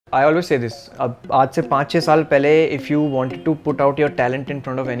I always say this. अब आज से 5-6 साल पहले, if you wanted to put out your talent in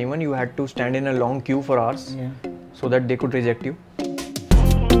front of anyone, you had to stand in a long queue for hours, so that they could reject you.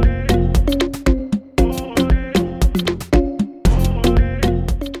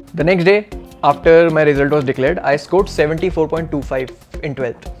 The next day, after my result was declared, I scored 74.25 in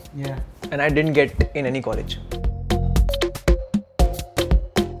 12th. Yeah. And I didn't get in any college.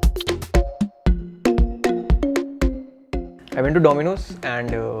 I went to Domino's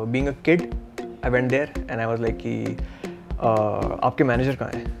and being a kid, I went there and I was like कि आपके manager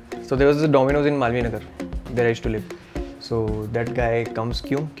कहाँ है? So there was a Domino's in Malvi Nagar, there I used to live. So that guy comes,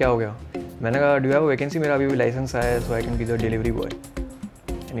 क्यों? क्या हो गया? मैंने कहा do you have a vacancy? मेरा अभी भी license आया है, so I can be the delivery boy.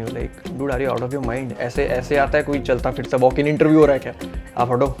 And he was like, dude, are you out of your mind? ऐसे आता है कोई चलता फिरता walk-in interview हो रहा है क्या?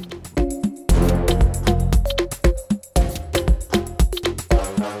 आप हटो.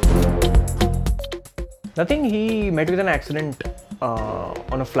 Nothing. He met with an accident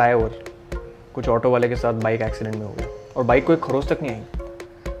on a flyover. कुछ ऑटो वाले के साथ बाइक एक्सीडेंट में हो गया और बाइक को एक खरोच तक नहीं आई.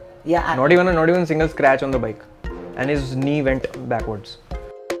 Yeah. Not even single scratch on the bike, and his knee went backwards.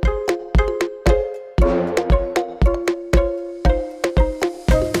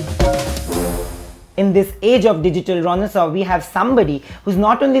 In this age of digital renaissance, we have somebody who's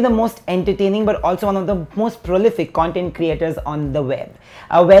not only the most entertaining but also one of the most prolific content creators on the web.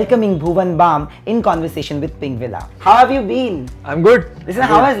 Welcoming Bhuvan Bam in conversation with PINKVILLA. How have you been? I'm good. Listen,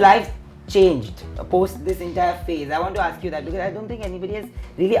 how has life changed post this entire phase? I want to ask you that because I don't think anybody has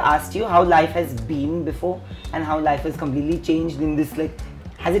really asked you how life has been before and how life has completely changed in this, like,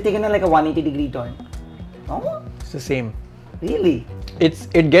 has it taken a 180-degree turn? No? It's the same. Really?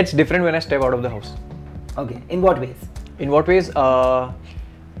 It gets different when I step out of the house. Okay. In what ways? In what ways?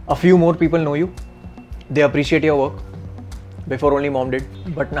 A few more people know you. They appreciate your work. Before only mom did,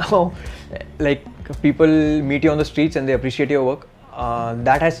 but now, like, people meet you on the streets and they appreciate your work.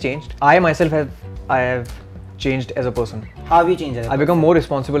 That has changed. I myself have changed as a person. How have you changed? I've become more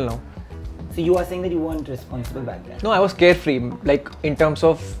responsible now. So you are saying that you weren't responsible back then? No, I was carefree, like in terms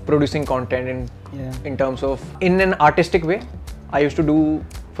of producing content and in terms of, in an artistic way, I used to do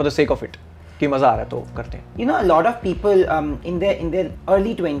for the sake of it. कि मजा आ रहा है तो करते हैं. You know, a lot of people in their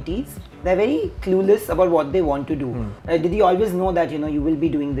early 20s, they're very clueless about what they want to do. Did you always know that you will be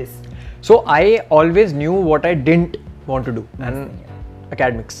doing this? So I always knew what I didn't want to do, and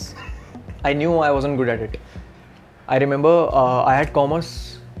academics. I knew I wasn't good at it. I remember I had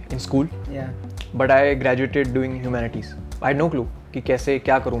commerce in school, but I graduated doing humanities. I had no clue कि कैसे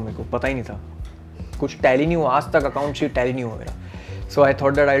क्या करूँ, मेरे को पता ही नहीं था. कुछ टैली नहीं हुआ आज तक, अकाउंट शीट टैली नहीं हुआ मेरा. So I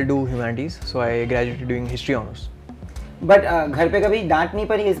thought that I'll do humanities. So I graduated doing history honors. But घर पे कभी डांट नहीं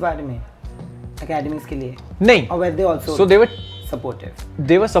पड़ी इस बारे में academics के लिए? नहीं. Or were they also? So they were supportive.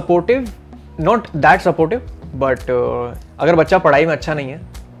 They were supportive, not that supportive, but अगर बच्चा पढ़ाई में अच्छा नहीं है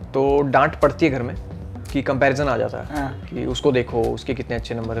तो डांट पड़ती है घर में कि कंपैरिजन आ जाता है कि उसको देखो, उसके कितने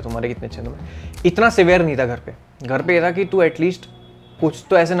अच्छे नंबर है, तुम्हारे कितने अच्छे नंबर. इतना सिवियर नहीं था घर पे. घर पे ये था कि तू एटलीस्ट कुछ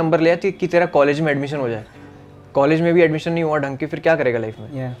तो ऐसे नंबर ले आती कि तेरा कॉलेज में एडमिशन हो जाए. कॉलेज में भी एडमिशन नहीं हुआ ढंग के, फिर क्या करेगा लाइफ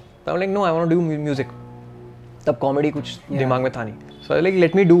में? तब like no, I want to do music. तब कॉमेडी कुछ दिमाग में था नहीं. So like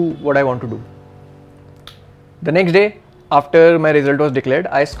let me do what I want to do. The next day after my result was declared,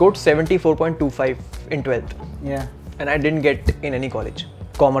 I scored 74.25 in 12th. And I didn't get in any college.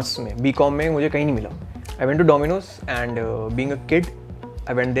 Commerce में, BCom में मुझे कहीं नहीं मिला. I went to Domino's and being a kid,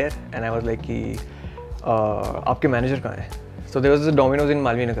 I went there and I was like कि आपके manager कहाँ है? So there was a Domino's in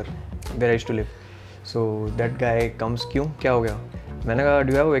Malvi Nagar, there I used to live. So that guy comes, क्यों? क्या हो गया? मैंने कहा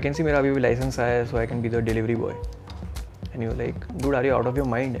do you have a vacancy? मेरा अभी भी license आया है, so I can be the delivery boy. And he was like, dude, are you out of your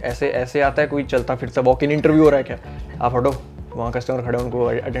mind? ऐसे आता है कोई चलता फिरता walk-in interview हो रहा है क्या? आप हटो, वहाँ कस्टमर खड़े उनको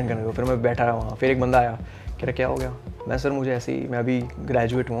अटेंड करने को. फिर मैं बैठा रहा वहाँ. फिर एक बंदा आया, कह रहा क्या हो गया? मैं सर मुझे ऐसे ही, मैं अभी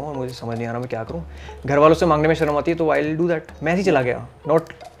ग्रेजुएट हुआ और मुझे समझ नहीं आ रहा मैं क्या करूँ. घर वालों से मांगने में शर्म आती है तो आई विल डू दैट. मैं ऐसे ही चला गया.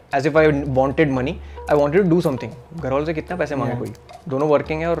 Not as if I wanted money, I wanted to do something. घर वालों से कितना पैसे मांगे कोई? दोनों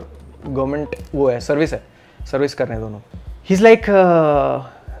वर्किंग है और गवर्नमेंट वो है, सर्विस है, सर्विस कर रहे हैं दोनों. ही इज़ लाइक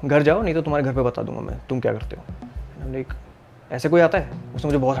घर जाओ नहीं तो तुम्हारे घर पे बता दूंगा मैं तुम क्या करते हो. लाइक ऐसे कोई आता है? उसने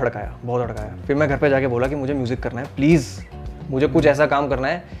मुझे बहुत हड़काया. फिर मैं घर पे जाके बोला कि मुझे म्यूज़िक करना है, प्लीज़ मुझे कुछ ऐसा काम करना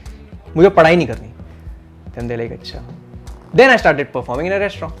है, मुझे पढ़ाई नहीं करनी. देन दे लाइक अच्छा. Then I started performing in a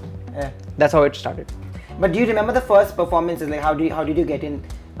restaurant. That's how it started. But do you remember the first performances? Like how did you get in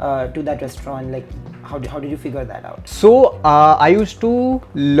to that restaurant? Like how did you figure that out? So I used to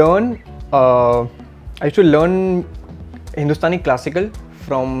learn Hindustani classical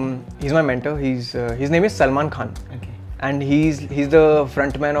from, he's my mentor. His name is Salman Khan. Okay. And he's the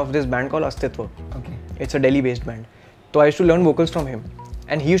frontman of this band called Astitva. Okay. It's a Delhi based band. So I used to learn vocals from him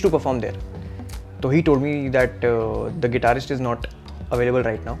and he used to perform there. So he told me that the guitarist is not available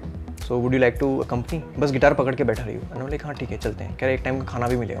right now. So would you like to accompany? बस guitar पकड़ के बैठा रही हूँ. मैंने बोला हाँ ठीक है चलते हैं. कह रहे एक टाइम का खाना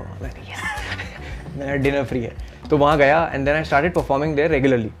भी मिलेगा वहाँ. मैंने yes. मेरा डिनर फ्री है. तो वहाँ गया and then I started performing there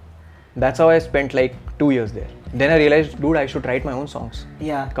regularly. That's how I spent like 2 years there. Then I realized, dude, I should write my own songs.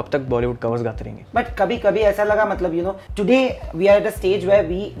 Yeah. कब तक Bollywood covers गाते रहेंगे? But कभी-कभी ऐसा लगा मतलब you know today we are at a stage where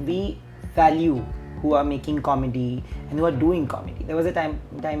we value who are making comedy and who are doing comedy. There was a time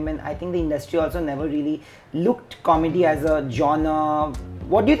when I think the industry also never really looked comedy as a genre.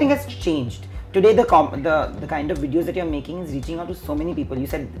 What do you think has changed? Today the kind of videos that you're making is reaching out to so many people. You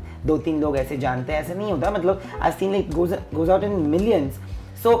said 2-3 लोग ऐसे जानते हैं, ऐसे नहीं होता. मतलब I've seen like goes out in millions.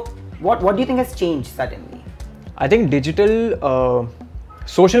 So what do you think has changed suddenly? I think digital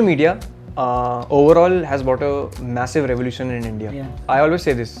social media overall has brought a massive revolution in India. Yeah. I always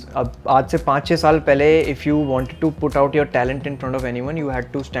say this. अब आज से 5-6 साल पहले if you wanted to put out your talent in front of anyone, you had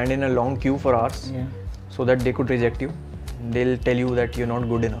to stand in a long queue for hours so that they could reject you. They'll tell you that you're not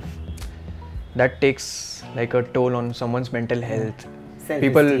good enough. That takes like a toll on someone's mental health.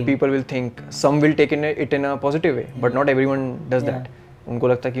 People will think, some will take it in a positive way, but not everyone does that. उनको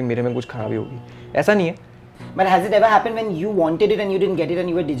लगता है कि मेरे में कुछ खराबी होगी. ऐसा नहीं है. But has it ever happened when you wanted it and you didn't get it and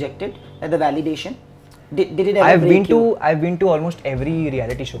you were dejected at the validation? Did it ever break you? I've been to almost every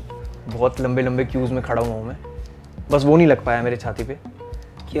reality show. बहुत लंबे queues में खड़ा हुआ हूँ मैं. बस वो नहीं लग पाया मेरे छाती पे.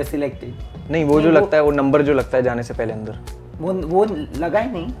 You're selected. नहीं वो जो लगता है वो नंबर जो लगता है जाने से पहले अंदर. वो लगा ही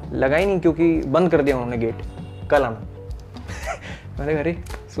नहीं. लगा ही नहीं क्योंकि बंद कर दिया उन्होंने गेट. कल आना. मैंने घरे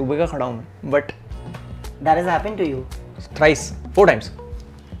सुबह का खड़ा हूँ. But that has happened to you. Thrice, 4 times.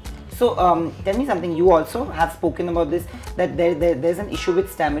 So tell me something. You also have spoken about this, that there's an issue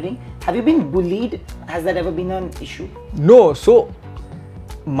with stammering. Have you been bullied? Has that ever been an issue? No. So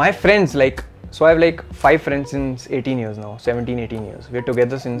my friends, like, so I have like 5 friends since 18 years now, 17-18 years. We're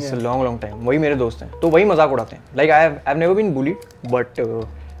together since a long time. वही मेरे दोस्त हैं. तो वही मजाक उड़ाते हैं. Like I've never been bullied, but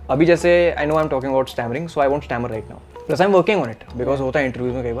अभी जैसे I know I'm talking about stammering, so I won't stammer right now. Plus I'm working on it because होता है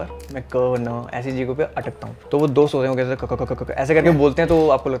इंटरव्यूज में कई बार मैं क न ऐसी जगहों पे अटकता हूँ. तो वो दोस्त होते हैं वो कहते हैं ऐसे करके बोलते हैं तो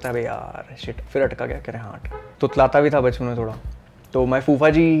आपको लगता है भाई यार शिट फिर अटका गया. कह रहे हाँ तो तलाता भी था बचपन में थोड़ा. तो माय फूफा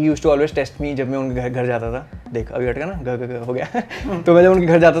जी यूज्ड टू ऑलवेज टेस्ट मी जब मैं उनके घर जाता था. देख अभी अटका ना ग हो गया. तो मैं जब उनके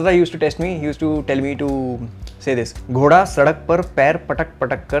घर जाता था used to test me, used to tell me to से दिस. घोड़ा सड़क पर पैर पटक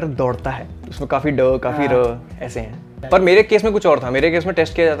पटक कर दौड़ता है. उसमें काफ़ी ड काफ़ी र ऐसे हैं. पर मेरे केस में कुछ और था. मेरे केस में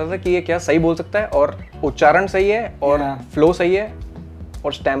टेस्ट किया जाता था कि ये क्या सही बोल सकता है और उच्चारण सही है और फ्लो सही है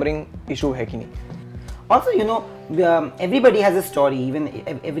और स्टैमरिंग इशू है कि नहीं. Also, you know, everybody has a story. Even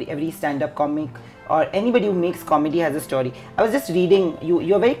every stand-up comic or anybody who makes comedy has a story. I was just reading.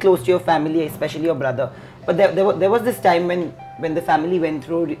 You're very close to your family, especially your brother. But there was this time when the family went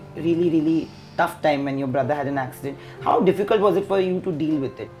through really tough time when your brother had an accident. How difficult was it for you to deal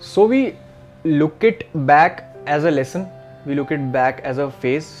with it? So we look it back as a lesson. We look it back as a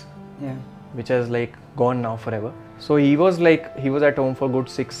phase, which has like gone now forever. So he was at home for good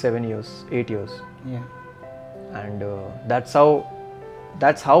 6-7 years, 8 years. And that's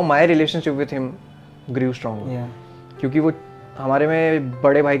how my relationship with him grew stronger. क्योंकि वो हमारे में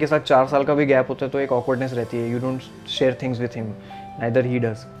बड़े भाई के साथ 4 साल का भी गैप होता है तो एक awkwardness रहती है. You don't share things with him, neither he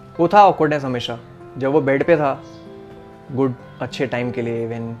does. वो था awkwardness हमेशा. जब वो बेड पे था गुड अच्छे टाइम के लिए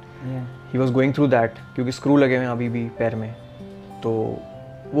when he was going through that, क्योंकि स्क्रू लगे हुए हैं अभी भी पैर में. तो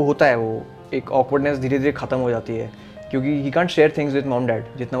वो होता है वो एक awkwardness धीरे धीरे ख़त्म हो जाती है क्योंकि he can't share things with mom dad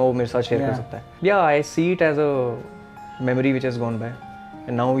जितना वो मेरे साथ शेयर कर सकता है. Yeah, I see it as a memory which has gone by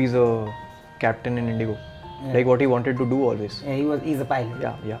and now he's a captain in Indigo. Like what he wanted to do always. He's a pilot.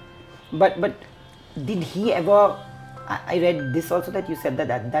 Yeah. But did he ever? I read this also that you said that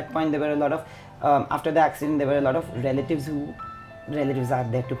at that point there were a lot of after the accident there were a lot of relatives are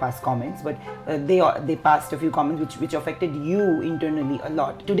there to pass comments, but they passed a few comments which affected you internally a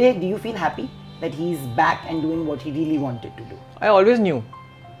lot. Today, do you feel happy that he's back and doing what he really wanted to do? I always knew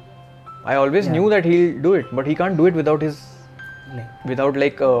that he'll do it, but he can't do it without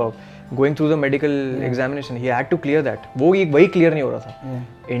going through the medical examination. He had to clear that. वो वही clear नहीं हो रहा था.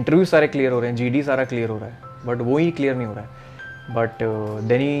 Interview सारे clear हो रहे हैं, GD सारा clear हो रहा है, but वो ही clear नहीं हो रहा है. But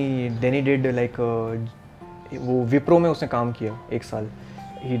then he did like वो विप्रो में उसने काम किया 1 साल.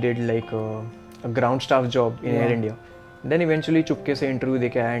 He did like a ground staff job in Air India. Then eventually चुपके से interview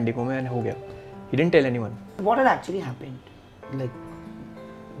देके आया इंडिगो में and हो गया. He didn't tell anyone. What had actually happened, like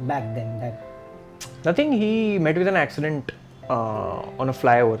back then? That nothing. He met with an accident on a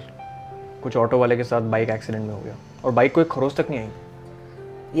flyover. कुछ auto वाले के साथ बाइक एक्सीडेंट में हो गया और बाइक को एक खरोच तक नहीं आई.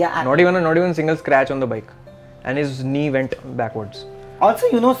 Yeah. Not even a single scratch on the bike, and his knee went backwards. Also,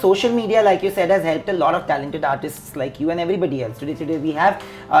 you know, social media, like you said, has helped a lot of talented artists like you and everybody else. Today we have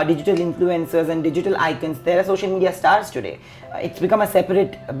digital influencers and digital icons. There are social media stars today. It's become a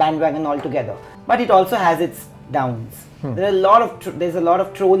separate bandwagon altogether. But it also has its downs. There's a lot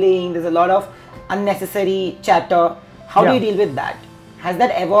of trolling. There's a lot of unnecessary chatter. How do you deal with that? Has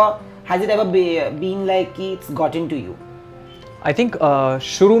it ever been like it's gotten to you? I think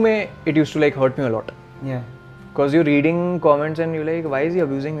shuru mein it used to like hurt me a lot. Yeah. Because you're reading comments and you're like, why is he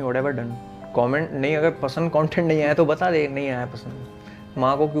abusing me? What have I done? Comment नहीं, अगर पसंद content नहीं आया तो बता दे नहीं आया पसंद.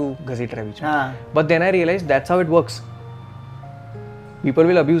 माँ को क्यों घसीट रहा है बीच में? But then I realized that's how it works. People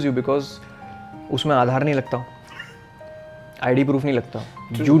will abuse you because उसमें आधार नहीं लगता, ID proof नहीं लगता.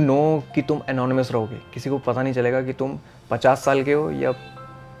 You know कि तुम anonymous रहोगे, किसी को पता नहीं चलेगा कि तुम 50 साल के हो या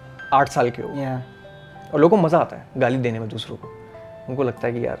 8 साल के हो. और लोगों को मजा आता है गाली देने में दूसरों को. उनको लगता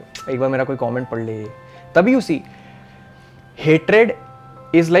है कि यार एक बार मेरा कोई कमेंट पढ़ ले. तभी you see, hatred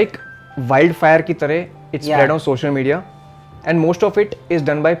is like wildfire की तरह. It's spread on social media, and most of it is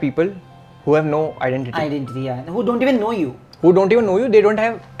done by people who have no identity. Who don't even know you. They don't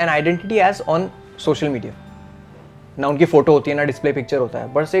have an identity as on social media. ना उनकी photo होती है, ना display picture होता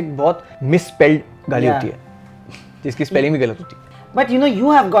है, बस एक बहुत मिसस्पेल्ड गाली होती है, जिसकी स्पेलिंग भी गलत होती है. But you know,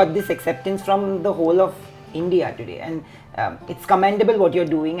 you have got this acceptance from the whole of India today, and it's commendable what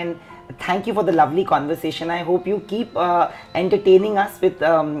you're doing, and thank you for the lovely conversation. I hope you keep entertaining us with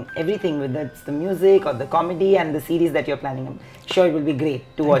everything, whether it's the music or the comedy and the series that you're planning. I'm sure it will be great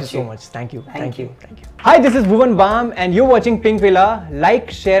to watch. Thank you so much. Thank you. Hi, this is Bhuvan Bam and you're watching PINKVILLA.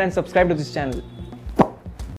 Like, share and subscribe to this channel.